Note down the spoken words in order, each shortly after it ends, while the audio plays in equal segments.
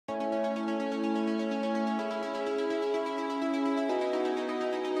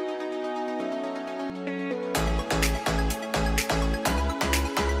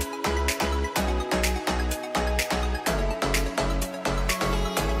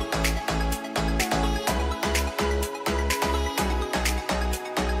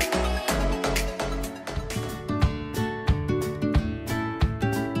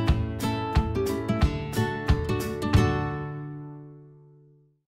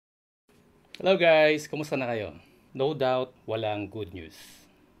Hello guys, kumusta na kayo? No doubt, walang good news.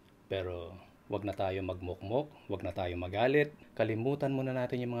 Pero wag na tayo magmukmok, wag na tayo magalit. Kalimutan muna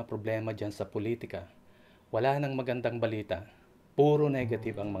natin yung mga problema dyan sa politika. Wala nang magandang balita. Puro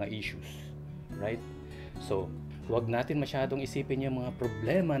negative ang mga issues. Right? So, wag natin masyadong isipin yung mga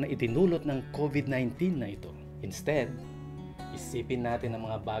problema na idinulot ng COVID-19 na ito. Instead, isipin natin ang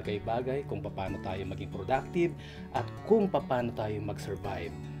mga bagay-bagay kung paano tayo maging productive at kung paano tayo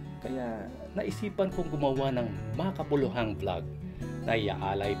mag-survive. Kaya naisipan kong gumawa ng makabuluhang vlog na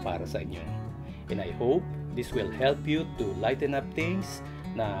iaalay para sa inyo. And I hope this will help you to lighten up things,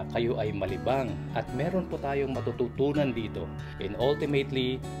 na kayo ay malibang at meron po tayong matututunan dito. And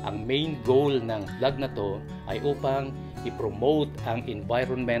ultimately, ang main goal ng vlog na to ay upang i-promote ang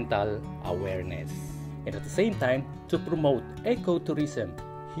environmental awareness. And at the same time, to promote ecotourism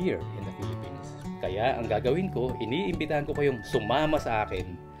here in the Philippines. Kaya ang gagawin ko, iniimbitahan ko kayong sumama sa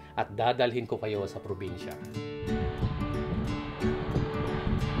akin at dadalhin ko kayo sa probinsya.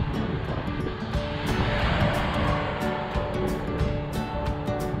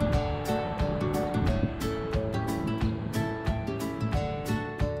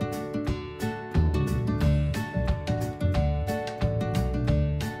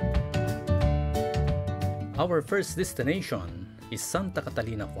 Our first destination is Santa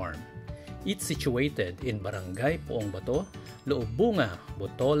Catalina Farm. It's situated in Barangay Poong Bato, Loobunga,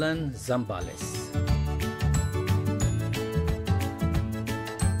 Botolan, Zambales.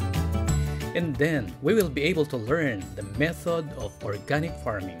 And then, we will be able to learn the method of organic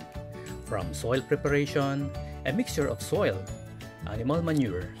farming, from soil preparation, a mixture of soil, animal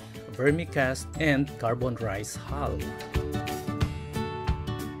manure, vermicast, and carbon rice hull.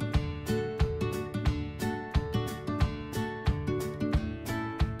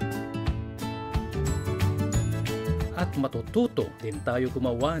 At matututo din tayo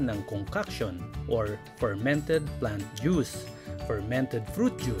gumawa ng concoction or fermented plant juice, fermented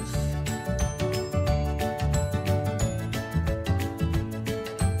fruit juice.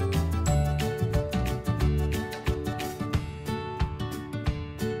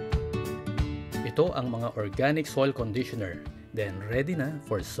 Ito ang mga organic soil conditioner, then ready na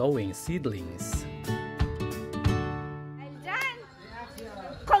for sowing seedlings. Well done!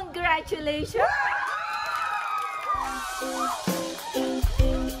 Congratulations!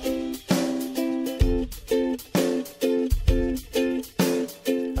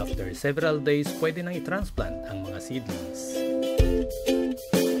 After several days, pwede nang i-transplant ang mga seedlings.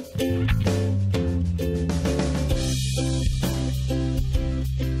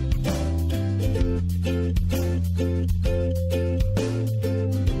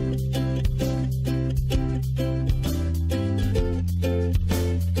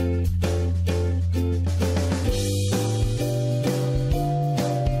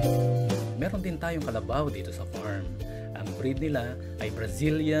 Meron din tayong kalabaw dito sa farm. Ang breed nila ay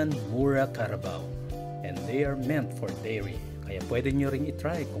Brazilian Mura Carabao, and they are meant for dairy. Kaya pwede nyo ring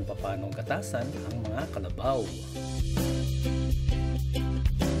itry kung paano gatasan ang mga kalabaw.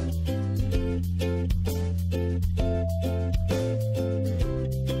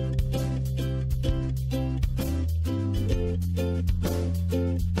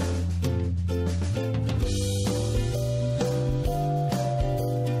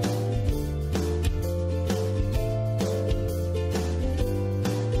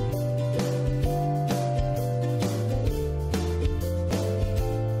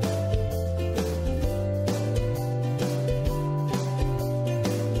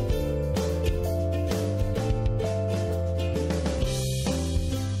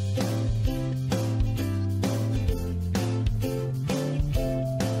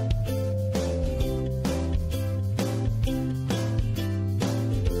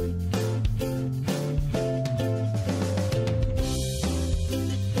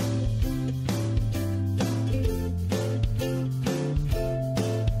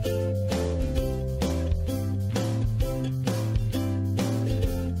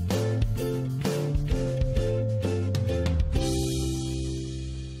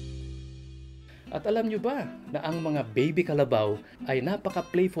 At alam nyo ba na ang mga baby kalabaw ay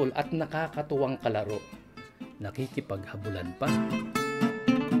napaka-playful at nakakatuwang kalaro? Nakikipaghabulan pa.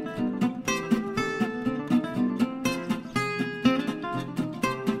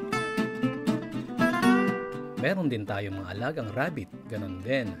 Meron din tayong mga alagang rabbit, ganon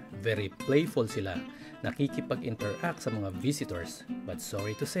din. Very playful sila. Nakikipag-interact sa mga visitors. But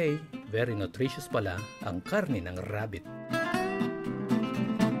sorry to say, very nutritious pala ang karne ng rabbit.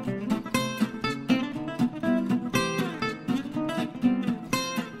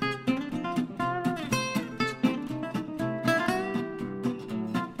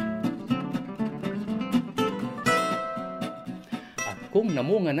 kung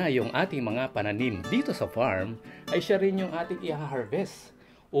namunga na yung ating mga pananim dito sa farm, ay siya rin yung ating i-harvest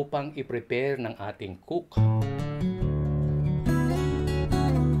upang i-prepare ng ating cook.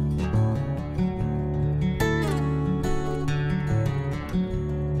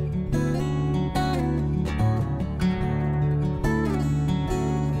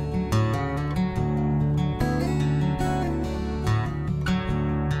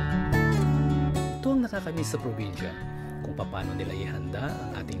 Nakakamiss sa probinsya kung paano nila ihanda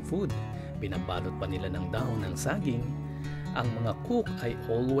ang ating food. Binabalot pa nila ng dahon ng saging. Ang mga cook ay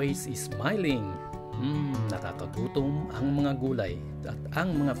always smiling. Nakakagutom ang mga gulay at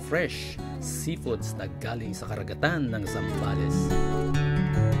ang mga fresh seafoods na galing sa karagatan ng Zambales.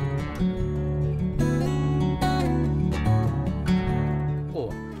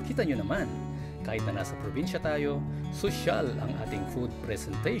 Kita nyo naman, kahit na nasa probinsya tayo, sosyal ang ating food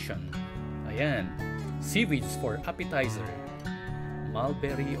presentation. Ayan, seaweeds for appetizer,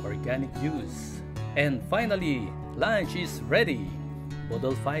 mulberry organic juice, and finally, lunch is ready,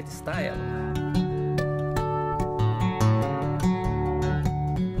 Bodol Fight style.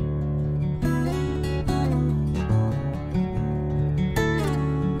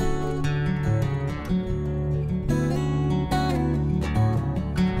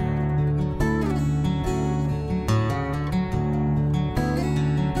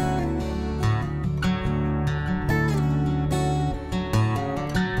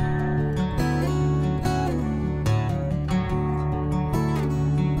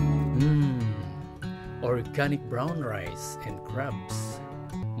 Organic brown rice and crabs.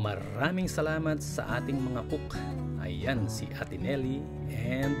 Maraming salamat sa ating mga cook. Ayan si Ate Nelly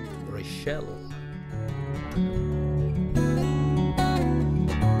and Rochelle.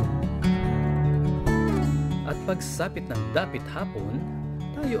 At pagsapit ng dapit hapon,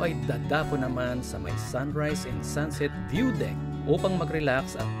 tayo ay dadako naman sa may sunrise and sunset view deck upang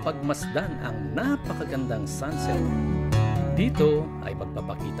mag-relax at pagmasdan ang napakagandang sunset. Dito ay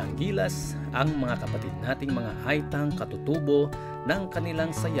magpapakitang gilas ang mga kapatid nating mga haitang katutubo ng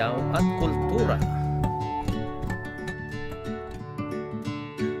kanilang sayaw at kultura.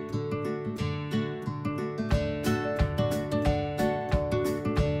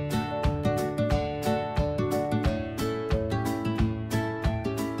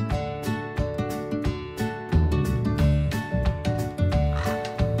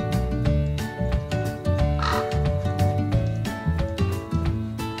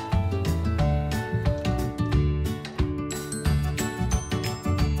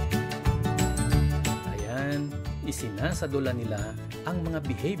 Isinasadula nila ang mga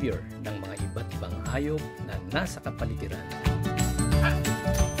behavior ng mga iba't ibang hayop na nasa kapaligiran.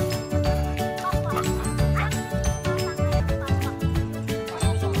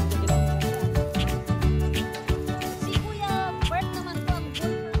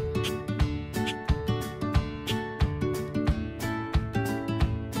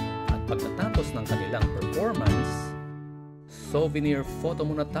 At pagkatapos ng kanilang performance, souvenir photo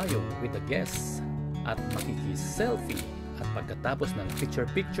muna tayo with the guests at makiki-selfie, at pagkatapos ng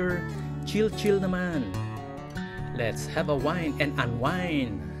picture-picture, chill-chill naman. Let's have a wine and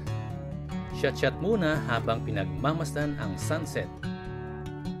unwind. Chat-chat muna habang pinagmamasdan ang sunset.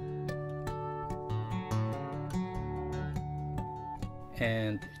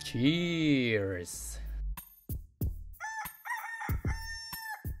 And cheers!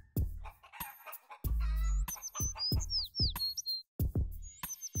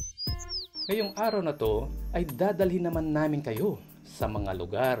 Ngayong araw na to ay dadalhin naman namin kayo sa mga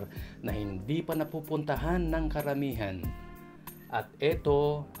lugar na hindi pa napupuntahan ng karamihan. At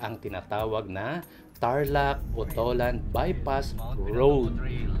ito ang tinatawag na Tarlac-Botolan Bypass Road.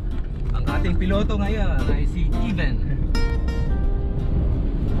 Ang ating piloto ngayon ay si Even.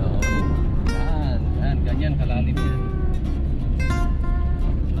 Ganyan kalalim yan.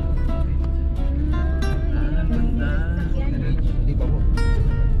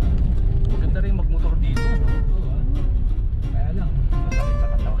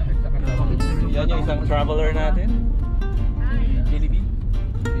 Yan yung isang traveler natin. GDB?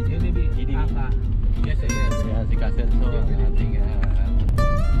 GDB. Yes, yes. Yan si Castle. So, ating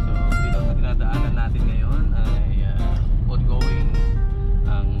dito sa dinadaanan natin ngayon ay ongoing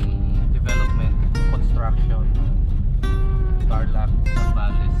ang development, construction, Tarlac,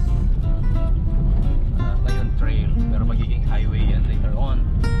 Zambales. Ngayon trail, pero magiging highway yan later on.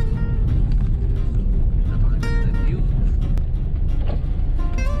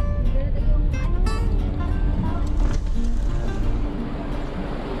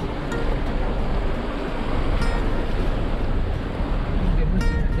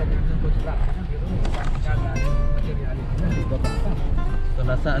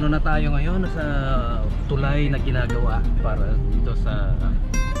 Nasa ano na tayo ngayon? Nasa tulay na ginagawa para dito sa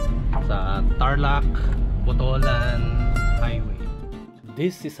Tarlac, Botolan Highway.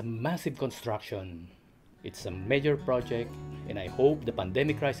 This is a massive construction. It's a major project and I hope the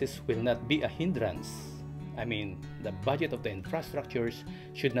pandemic crisis will not be a hindrance. I mean, the budget of the infrastructures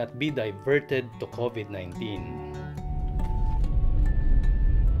should not be diverted to COVID-19.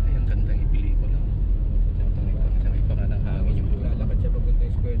 Ay, ang gandang ipelikula. May pa nga ng hangin yung Lalakad siya papunta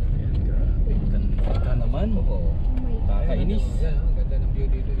yung square na. ayan, grabe. Ganda naman. Oo. Kakainis. Yan, ang ganda ng view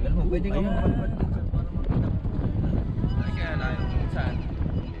dito. Alam mo, pwede ka Ayan. makapalipad dito para makita. Ay, kaya na yung saan?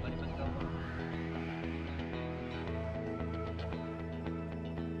 Palipad ka.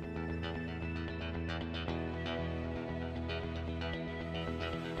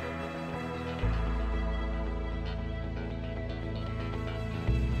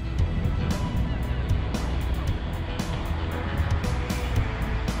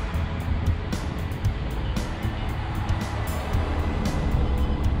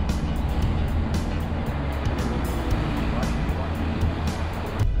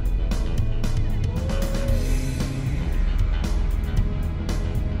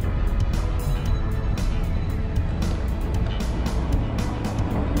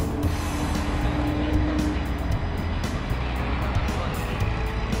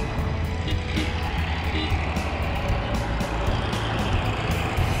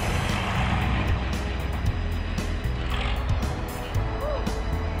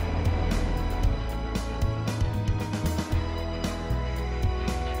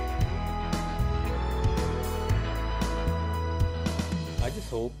 I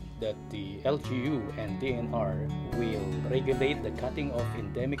just hope that the LGU and DNR will regulate the cutting of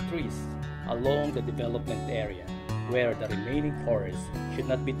endemic trees along the development area where the remaining forests should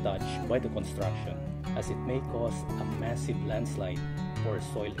not be touched by the construction, as it may cause a massive landslide or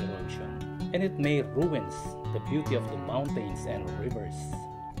soil erosion, and it may ruins the beauty of the mountains and rivers.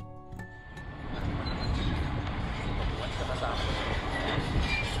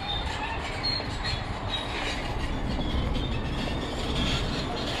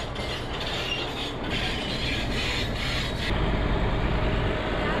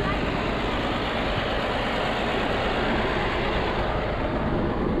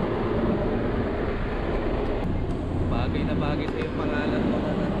 Bagay na bagay sa yung pangalan mo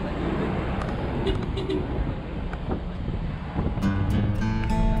na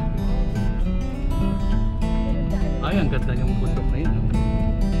ay, ang ganda yung bundok na yun.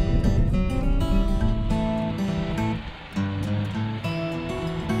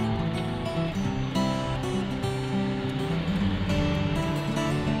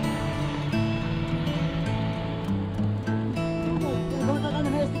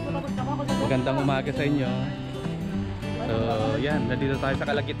 Magandang umaga sa inyo. So, yan, nandito tayo sa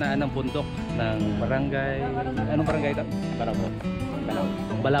kalagitnaan ng bundok ng barangay. Anong barangay ito?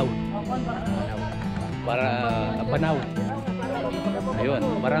 Balaw. Banaw. Ayun,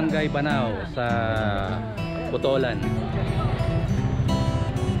 barangay Banaw sa Botolan.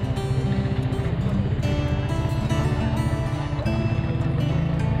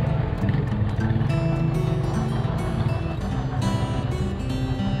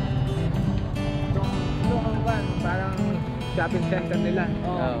 Parang shopping center nila.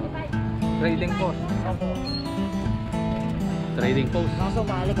 Oh, Trading post. trading post. Kaso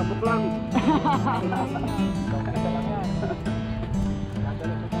mahali ka buklang.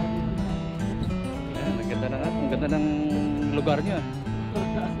 Ayan, ang ganda na nga. Ang ganda ng lugar nyo.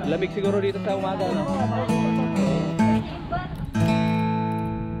 Lamig siguro dito sa umaga, no?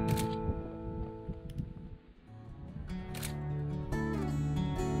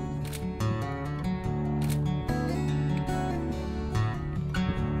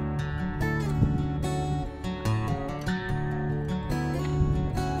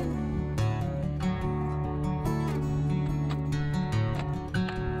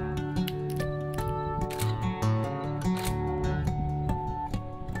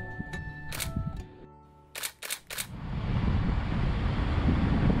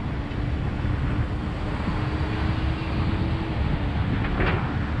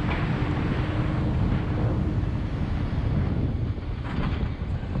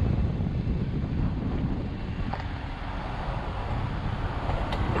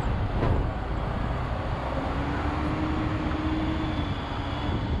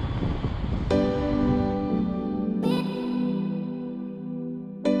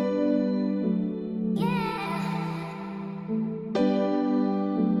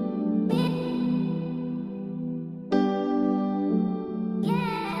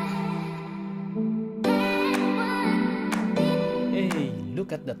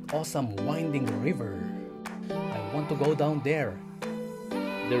 Look at that awesome winding river. I want to go down there.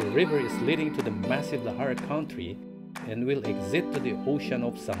 The river is leading to the massive Lahara country and will exit to the ocean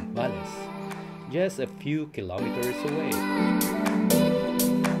of Zambales, just a few kilometers away.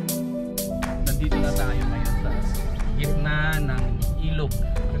 Nandito na tayo ngayon sa gitna ng ilog.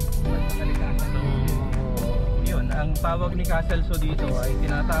 Yun, ang tawag ni Caselso dito ay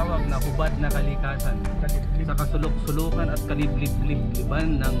tinatawag na hubad na kalikasan sa kasulok-sulukan at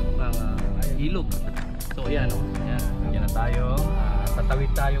kaliblib-liban ng ilog. So ayan o, yan na tayo. Tatawid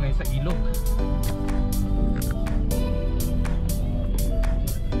tayo ngayon sa ilog.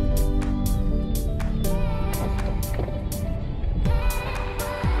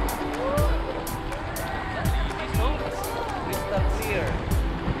 Crystal clear.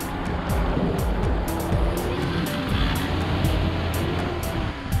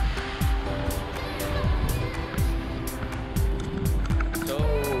 So,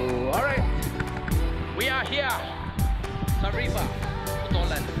 alright, we are here sa river,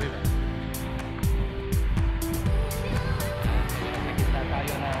 Botolan River. Nakita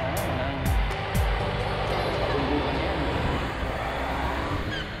tayo na kabundukan yan.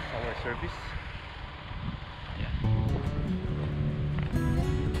 Power service. Ayan.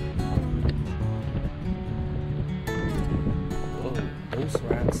 Oh, those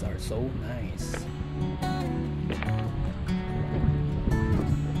rocks are so nice.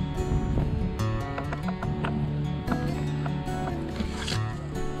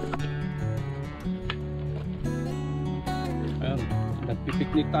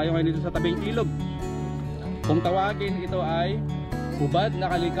 Nagpipiknik tayo ngayon dito sa tabing ilog. Kung tawagin, ito ay hubad na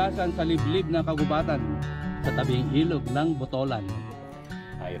kalikasan sa liblib na kagubatan sa tabing ilog ng Botolan.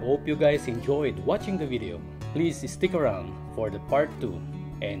 I hope you guys enjoyed watching the video. Please stick around for the part 2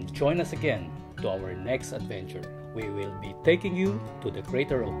 and join us again to our next adventure. We will be taking you to the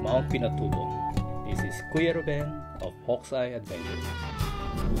crater of Mount Pinatubo. This is Kuya Ruben of Hawk's Eye Adventures.